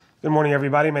Good morning,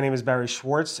 everybody. My name is Barry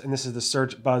Schwartz, and this is the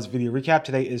Search Buzz video recap.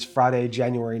 Today is Friday,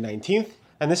 January 19th,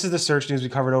 and this is the search news we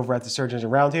covered over at the Search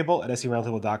Engine Roundtable at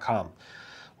seroundtable.com.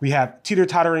 We have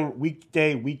teetering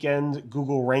weekday, weekend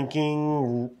Google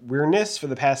ranking weirdness for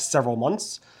the past several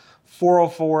months,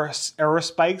 404 error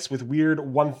spikes with weird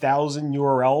 1,000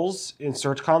 URLs in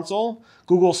Search Console,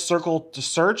 Google Circle to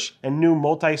Search, and new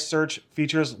multi-search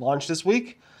features launched this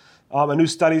week. A new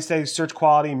study says search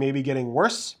quality may be getting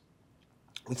worse,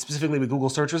 specifically with Google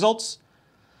search results.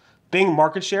 Bing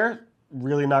market share,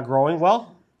 really not growing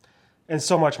well, and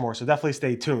so much more. So definitely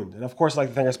stay tuned. And of course, I'd like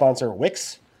to thank our sponsor,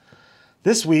 Wix.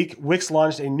 This week, Wix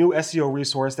launched a new SEO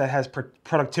resource that has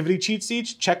productivity cheat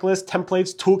sheets, checklists,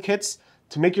 templates, toolkits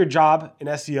to make your job in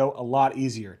SEO a lot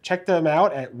easier. Check them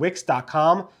out at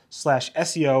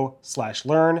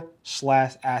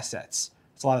wix.com/SEO/learn/assets.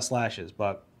 It's a lot of slashes,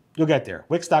 but you'll get there.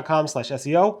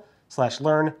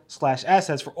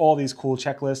 Wix.com/SEO/learn/assets for all these cool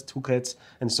checklists, toolkits,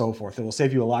 and so forth. It will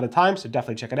save you a lot of time, so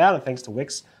definitely check it out. And thanks to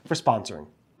Wix for sponsoring.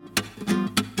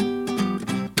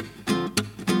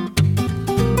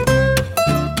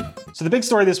 So the big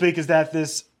story this week is that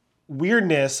this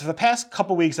weirdness, for the past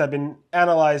couple weeks, I've been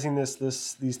analyzing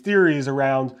these theories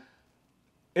around,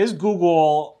 is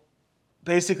Google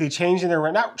basically not changing their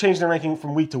ranking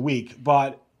from week to week,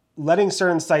 but letting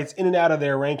certain sites in and out of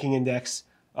their ranking index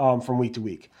from week to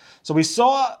week. So we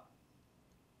saw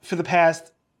for the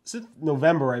past, since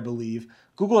November, I believe,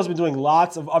 Google has been doing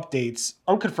lots of updates,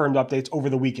 unconfirmed updates over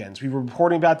the weekends. We were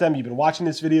reporting about them. You've been watching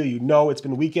this video. You know it's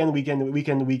been weekend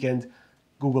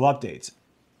Google updates.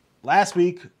 Last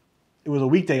week, it was a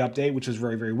weekday update, which was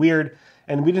very, very weird.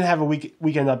 And we didn't have a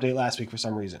weekend update last week for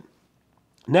some reason.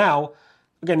 Now,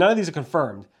 again, none of these are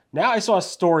confirmed. Now I saw a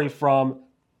story from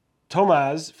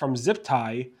Tomaz from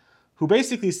ZipTie, who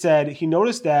basically said he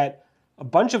noticed that a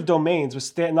bunch of domains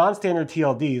with non-standard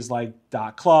TLDs like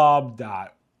 .club,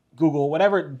 .google,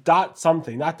 whatever,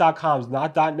 .something, not .coms,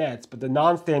 not .nets, but the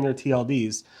non-standard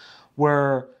TLDs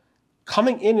were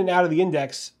coming in and out of the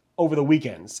index over the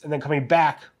weekends and then coming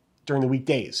back during the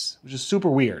weekdays, which is super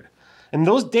weird. And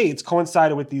those dates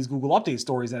coincided with these Google update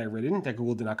stories that I've written that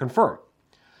Google did not confirm.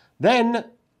 Then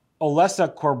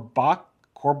Olesa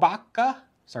Korbaka,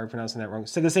 sorry for pronouncing that wrong,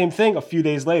 said the same thing a few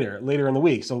days later in the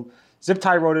week. So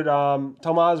ZipTie wrote it,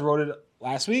 Tomaz wrote it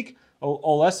last week.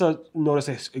 Olesa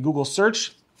noticed a Google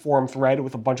search forum thread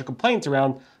with a bunch of complaints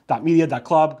around .media,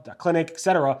 .club, .clinic,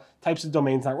 etc. types of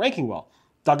domains not ranking well.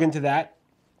 Dug into that.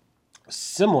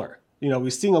 Similar. We're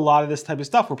seeing a lot of this type of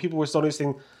stuff where people were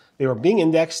noticing they were being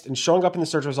indexed and showing up in the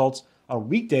search results on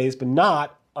weekdays, but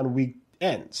not on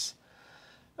weekends.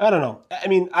 I don't know.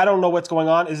 I don't know what's going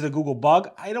on. Is it a Google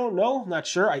bug? I don't know. I'm not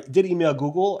sure. I did email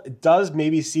Google. It does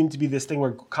maybe seem to be this thing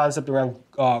where concept around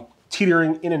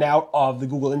teetering in and out of the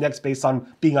Google index based on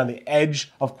being on the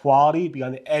edge of quality, being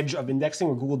on the edge of indexing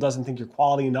where Google doesn't think you're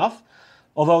quality enough.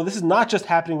 Although this is not just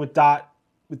happening with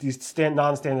these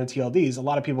non-standard TLDs. A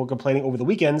lot of people are complaining over the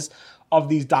weekends of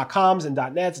these .coms and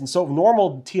 .nets and so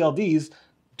normal TLDs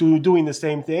doing the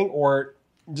same thing or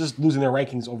just losing their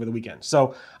rankings over the weekend.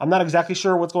 So I'm not exactly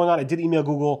sure what's going on. I did email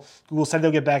Google. Google said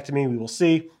they'll get back to me. We will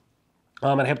see.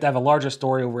 And I hope to have a larger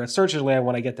story over at Search Engine Land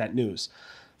when I get that news.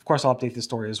 Of course, I'll update this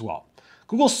story as well.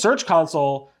 Google Search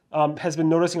Console has been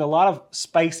noticing a lot of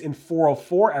spikes in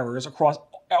 404 errors across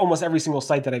almost every single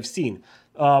site that I've seen.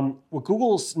 What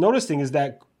Google's noticing is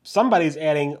that somebody's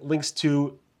adding links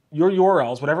to your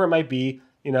URLs, whatever it might be,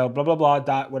 blah, blah, blah,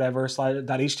 dot whatever,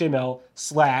 .html,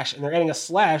 / and they're adding a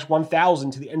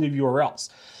 /1000 to the end of URLs.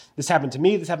 This happened to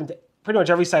me. This happened to pretty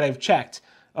much every site I've checked.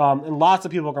 And lots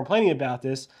of people are complaining about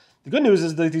this. The good news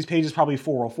is that these pages probably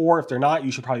 404. If they're not,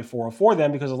 you should probably 404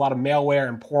 them because there's a lot of malware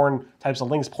and porn types of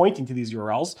links pointing to these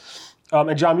URLs.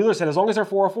 And John Mueller said, as long as they're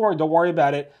 404, don't worry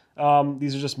about it.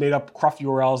 These are just made up cruft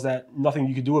URLs that nothing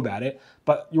you can do about it.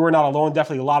 But you are not alone.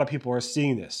 Definitely a lot of people are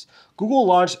seeing this. Google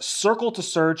launched Circle to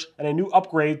Search and a new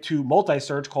upgrade to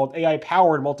Multisearch called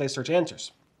AI-powered Multisearch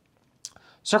Answers.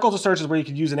 Circle to Search is where you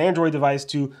could use an Android device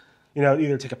to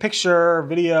either take a picture,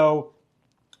 video,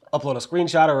 upload a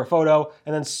screenshot or a photo,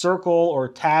 and then circle or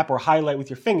tap or highlight with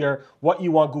your finger what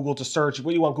you want Google to search,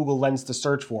 what you want Google Lens to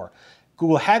search for.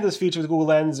 Google had this feature with Google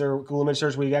Lens or Google Image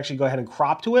Search where you can actually go ahead and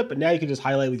crop to it, but now you can just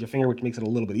highlight with your finger, which makes it a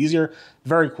little bit easier.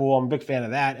 Very cool. I'm a big fan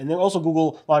of that. And then also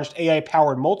Google launched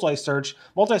AI-powered Multisearch.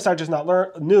 Multisearch is not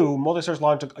new. Multisearch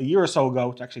launched a year or so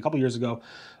ago, actually a couple years ago.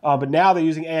 But now they're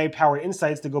using AI-powered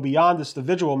insights to go beyond just the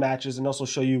visual matches and also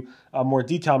show you more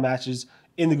detailed matches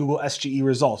in the Google SGE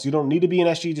results. You don't need to be in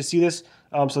SGE to see this,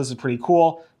 so this is pretty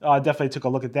cool. Definitely took a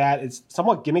look at that. It's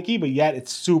somewhat gimmicky, but yet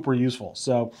it's super useful.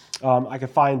 So I can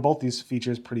find both these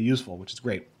features pretty useful, which is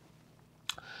great.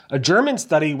 A German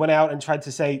study went out and tried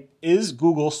to say, is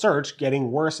Google search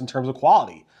getting worse in terms of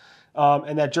quality?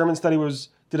 And that German study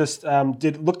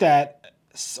looked at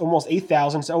almost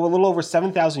 8,000, so a little over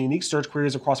 7,000 unique search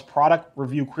queries across product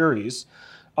review queries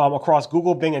across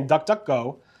Google, Bing, and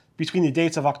DuckDuckGo between the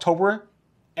dates of October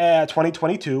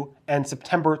 2022 and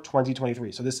September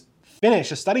 2023. So the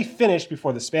study finished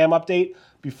before the spam update,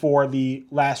 before the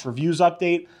last reviews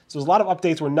update. So there's a lot of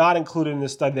updates were not included in the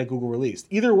study that Google released.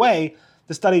 Either way,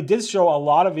 the study did show a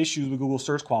lot of issues with Google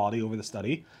search quality over the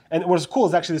study. And what was cool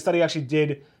is actually the study actually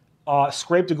did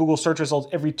scrape the Google search results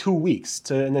every 2 weeks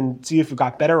and then see if it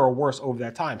got better or worse over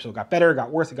that time. So it got better, it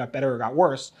got worse, it got better, it got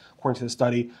worse, according to the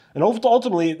study. And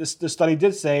ultimately, the study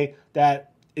did say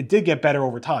that it did get better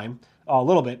over time, a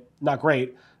little bit, not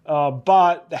great.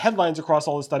 But the headlines across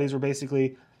all the studies were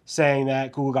basically saying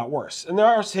that Google got worse. And there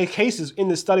are cases in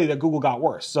the study that Google got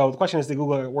worse. So the question is, did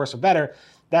Google get worse or better?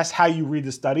 That's how you read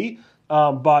the study.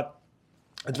 But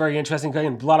it's very interesting. A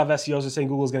lot of SEOs are saying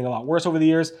Google is getting a lot worse over the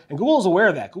years. And Google is aware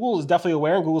of that. Google is definitely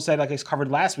aware. And Google said, like I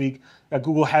covered last week, that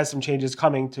Google has some changes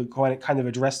coming to kind of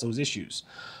address those issues.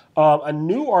 A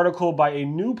new article by a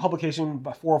new publication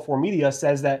by 404 Media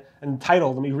says that, and the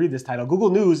title, let me read this title, Google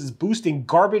News is boosting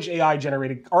garbage AI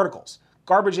generated articles,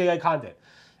 garbage AI content.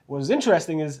 What was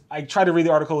interesting is I tried to read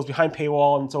the article, it was behind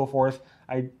paywall and so forth.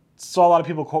 I saw a lot of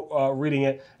people reading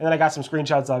it, and then I got some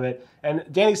screenshots of it. And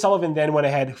Danny Sullivan then went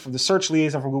ahead, from the search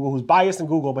liaison from Google, who's biased in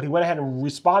Google, but he went ahead and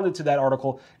responded to that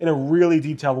article in a really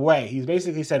detailed way. He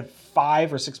basically said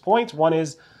 5 or 6 points. One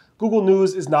is Google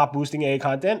News is not boosting AI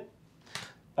content.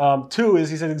 2 is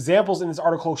he said examples in this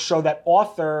article show that the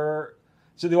author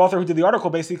who did the article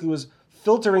basically was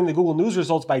filtering the Google News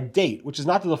results by date, which is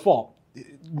not the default.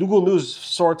 Google News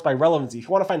sorts by relevancy. If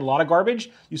you want to find a lot of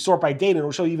garbage, you sort by date, and it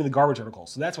will show you even the garbage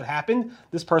articles. So that's what happened.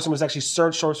 This person was actually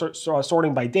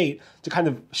sorting by date to kind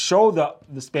of show the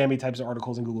spammy types of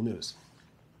articles in Google News.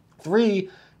 3,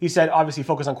 he said, obviously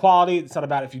focus on quality. It's not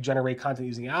about if you generate content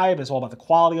using AI, but it's all about the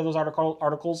quality of those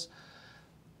articles.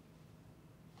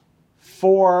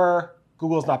 4,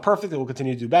 Google is not perfect. It will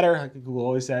continue to do better, like Google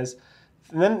always says.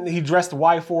 And then he addressed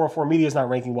why 404 Media is not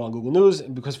ranking well in Google News,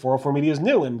 because 404 Media is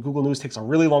new, and Google News takes a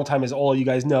really long time, as all you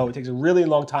guys know. It takes a really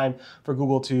long time for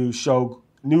Google to show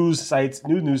new news sites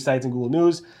in Google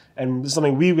News. And this is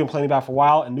something we've been complaining about for a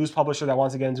while. A news publisher that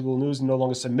wants to get into Google News no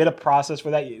longer submit a process for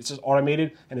that. It's just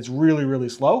automated, and it's really, really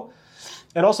slow.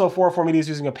 And also 404 Media is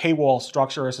using a paywall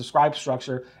structure, a subscribe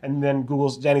structure, and then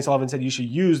Google's Danny Sullivan said you should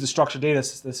use the structured data that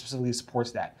specifically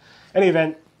supports that. In any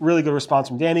event, really good response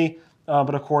from Danny,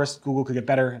 but of course Google could get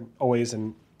better always,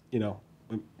 and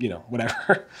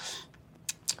whatever.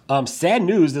 Sad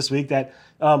news this week that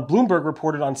Bloomberg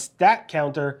reported on stat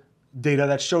counter data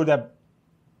that showed that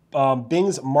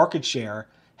Bing's market share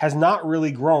has not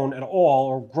really grown at all,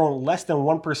 or grown less than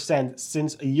 1%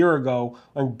 since a year ago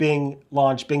when Bing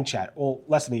launched Bing Chat. Well,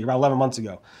 less than a year, about 11 months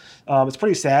ago. It's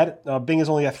pretty sad. Bing is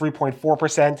only at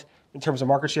 3.4% in terms of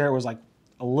market share. It was like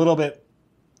a little bit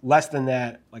less than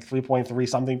that, like 3.3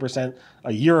 something percent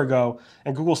a year ago.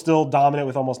 And Google's still dominant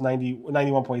with almost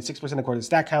 91.6% according to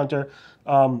Stat Counter.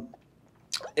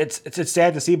 It's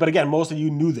sad to see, but again, most of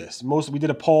you knew this. We did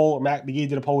a poll, or Matt McGee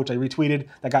did a poll, which I retweeted,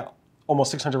 that got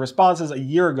almost 600 responses a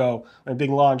year ago when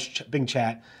Bing launched Bing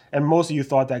Chat. And most of you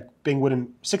thought that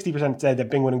 60% said that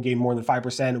Bing wouldn't gain more than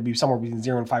 5%. It would be somewhere between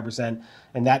 0 and 5%.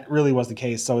 And that really was the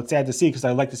case. So it's sad to see, because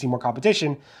I'd like to see more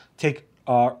competition take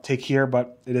here,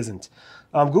 but it isn't.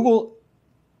 Google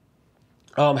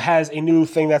has a new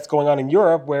thing that's going on in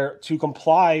Europe, where to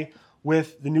comply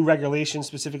with the new regulations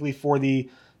specifically for the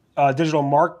Digital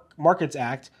Markets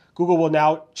Act, Google will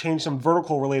now change some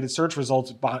vertical related search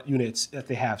results units that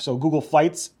they have. So Google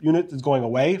Flights unit is going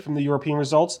away from the European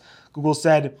results. Google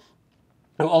said it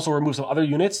will also remove some other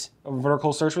units of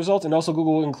vertical search results. And also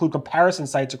Google will include comparison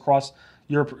sites across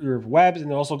Europe webs. And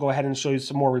they'll also go ahead and show you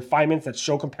some more refinements that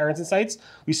show comparison sites.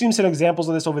 We've seen some examples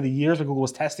of this over the years when Google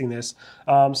was testing this.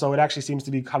 So it actually seems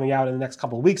to be coming out in the next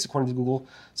couple of weeks, according to Google.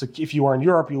 So if you are in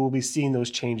Europe, you will be seeing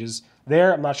those changes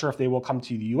there. I'm not sure if they will come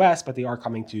to the US, but they are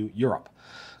coming to Europe.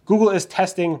 Google is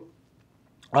testing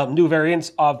new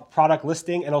variants of product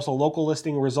listing and also local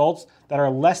listing results that are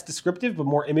less descriptive but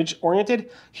more image oriented.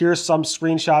 Here's some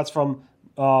screenshots from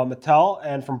Mattel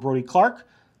and from Brody Clark.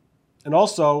 And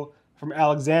also from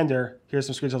Alexander, here's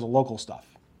some screenshots of local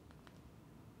stuff.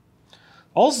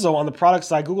 Also on the product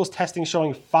side, Google's testing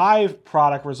showing 5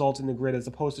 product results in the grid as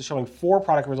opposed to showing 4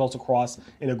 product results across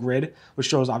in a grid, which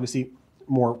shows obviously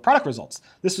more product results.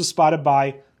 This was spotted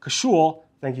by Kashul.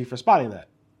 Thank you for spotting that.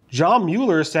 John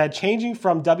Mueller said changing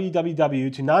from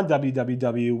www to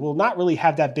non-www will not really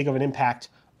have that big of an impact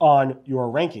on your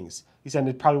rankings. He said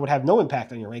it probably would have no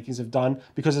impact on your rankings if done,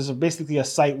 because it's basically a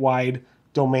site-wide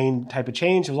domain type of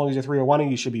change. As long as you're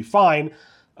 301, you should be fine.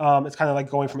 It's kind of like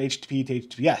going from HTTP to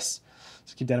HTTPS.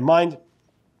 So keep that in mind.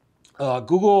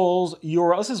 Google's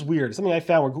URL, this is weird. It's something I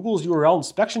found where Google's URL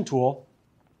inspection tool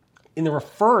in the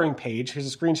referring page,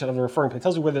 here's a screenshot of the referring page, it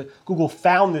tells you where Google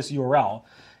found this URL,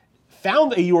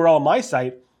 found a URL on my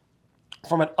site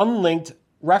from an unlinked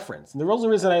reference. And the only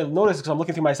reason I noticed is because I'm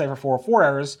looking through my site for 404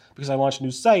 errors because I launched a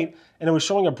new site, and it was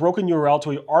showing a broken URL to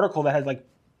an article that had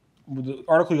the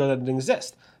article URL that didn't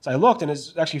exist. So I looked, and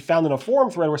it's actually found in a forum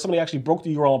thread where somebody actually broke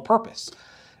the URL on purpose.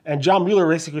 And John Mueller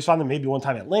basically responded, maybe one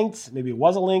time it linked, maybe it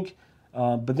was a link.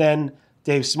 But then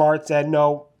Dave Smart said,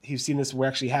 no, he's seen this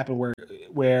actually happen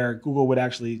where Google would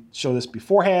actually show this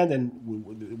beforehand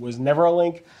and it was never a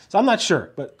link. So I'm not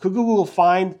sure, but could Google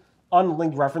find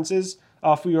unlinked references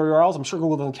for your URLs? I'm sure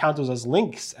Google doesn't count those as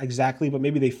links exactly, but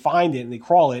maybe they find it and they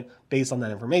crawl it based on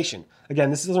that information. Again,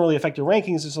 this doesn't really affect your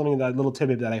rankings. It's just something, that little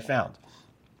tidbit that I found.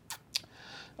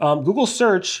 Google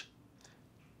search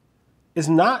is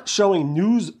not showing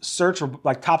news search or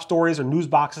like top stories or news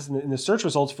boxes in the search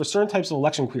results for certain types of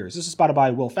election queries. This is spotted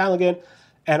by Will Flanagan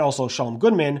and also Shalom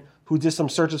Goodman, who did some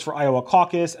searches for Iowa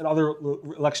caucus and other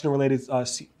election-related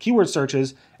keyword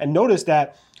searches, and noticed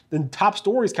that the top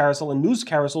stories carousel and news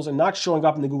carousels are not showing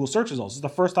up in the Google search results. This is the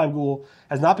first time Google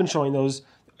has not been showing those.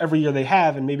 Every year they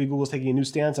have, and maybe Google's taking a new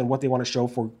stance on what they want to show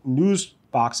for news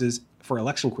boxes for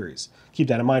election queries. Keep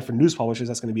that in mind for news publishers.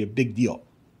 That's going to be a big deal.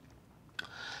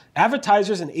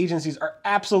 Advertisers and agencies are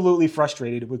absolutely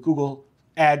frustrated with Google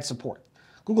ad support.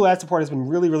 Google ad support has been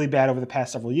really, really bad over the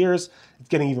past several years. It's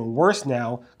getting even worse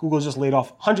now. Google just laid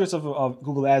off hundreds of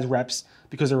Google Ads reps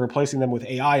because they're replacing them with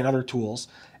AI and other tools.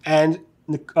 And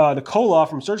Nicola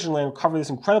from Search Engine Land covered this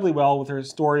incredibly well with her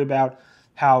story about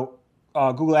how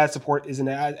Google ad support is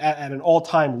at an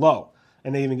all-time low.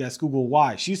 And they even asked Google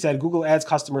why. She said Google Ads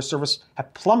customer service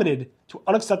have plummeted to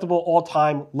unacceptable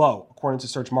all-time low, according to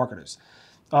search marketers.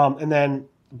 And then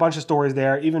a bunch of stories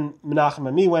there. Even Menachem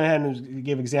and me went ahead and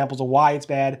gave examples of why it's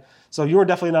bad. So you're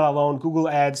definitely not alone. Google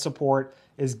Ads support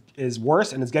is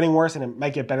worse, and it's getting worse, and it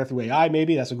might get better through AI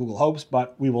maybe. That's what Google hopes,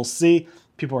 but we will see.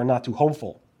 People are not too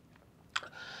hopeful.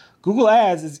 Google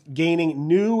Ads is gaining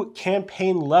new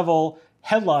campaign-level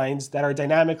headlines that are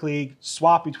dynamically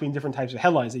swapped between different types of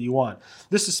headlines that you want.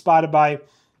 This is spotted by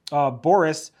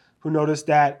Boris, who noticed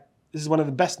that this is one of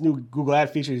the best new Google ad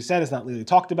features. He said it's not really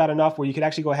talked about enough, where you can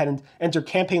actually go ahead and enter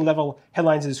campaign-level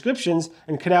headlines and descriptions,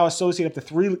 and can now associate up to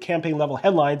 3 campaign-level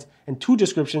headlines and 2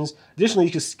 descriptions. Additionally,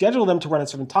 you can schedule them to run at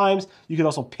certain times. You can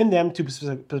also pin them to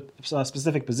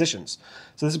specific positions.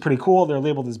 So this is pretty cool. They're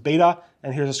labeled as beta,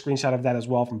 and here's a screenshot of that as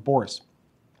well from Boris.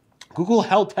 Google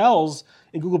Hotels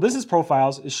in Google Business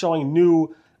Profiles is showing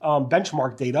new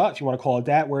benchmark data, if you want to call it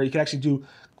that, where you can actually do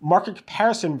market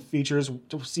comparison features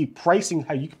to see pricing,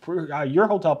 how your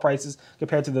hotel prices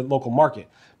compared to the local market.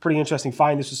 Pretty interesting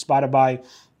find. This was spotted by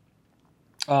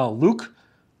Luke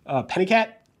Pennycat,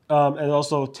 and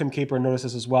also Tim Caper noticed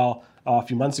this as well a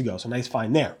few months ago. So nice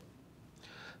find there.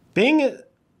 Bing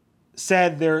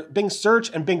said their Bing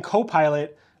Search and Bing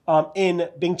Copilot in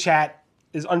Bing Chat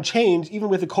is unchanged, even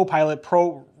with the Copilot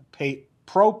Pro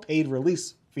paid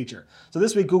release feature. So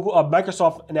this week,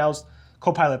 Microsoft announced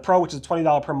Copilot Pro, which is a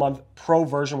 $20 per month Pro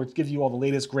version, which gives you all the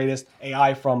latest, greatest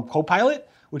AI from Copilot,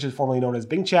 which is formerly known as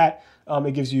Bing Chat.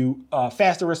 It gives you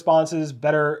faster responses,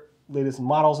 better latest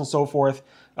models and so forth,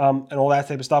 and all that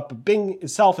type of stuff. But Bing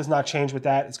itself has not changed with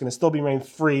that. It's going to still remain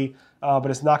free, but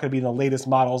it's not going to be in the latest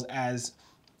models as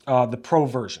the Pro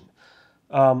version.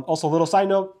 Also, a little side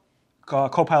note,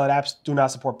 Copilot apps do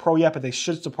not support Pro yet, but they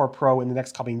should support Pro in the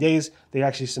next coming days. They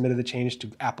actually submitted the change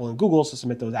to Apple and Google to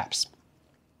submit those apps.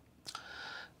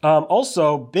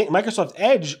 Also, Microsoft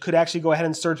Edge could actually go ahead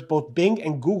and search both Bing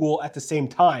and Google at the same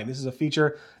time. This is a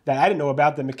feature that I didn't know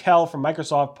about, that Mikkel from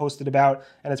Microsoft posted about,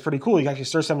 and it's pretty cool. You can actually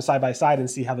search them side by side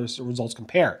and see how those results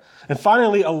compare. And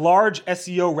finally, a large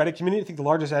SEO Reddit community, I think the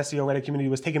largest SEO Reddit community,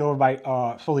 was taken over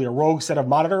by fully a rogue set of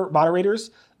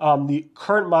moderators. The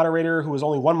current moderator, who was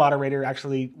only one moderator,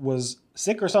 actually was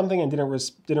sick or something and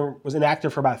was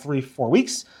inactive for about 3-4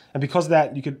 weeks. And because of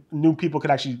that, new people could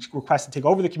actually request to take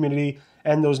over the community.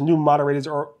 And those new moderators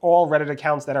are all Reddit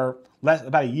accounts that are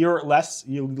about a year or less,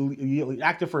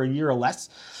 active for a year or less.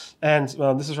 And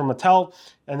this is from Mattel.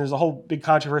 And there's a whole big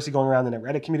controversy going around in the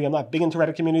Reddit community. I'm not big into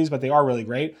Reddit communities, but they are really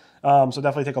great. So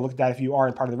definitely take a look at that if you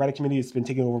are part of the Reddit community. It's been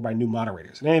taken over by new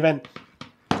moderators. In any event,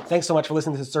 thanks so much for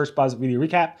listening to the Search Buzz Video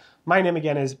Recap. My name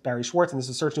again is Barry Schwartz, and this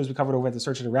is Search News we covered over at the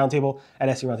Search Engine Roundtable at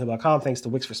SERoundtable.com. Thanks to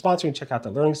Wix for sponsoring. Check out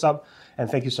the Learning Sub. And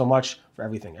thank you so much for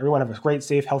everything. Everyone have a great,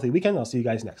 safe, healthy weekend. I'll see you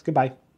guys next. Goodbye.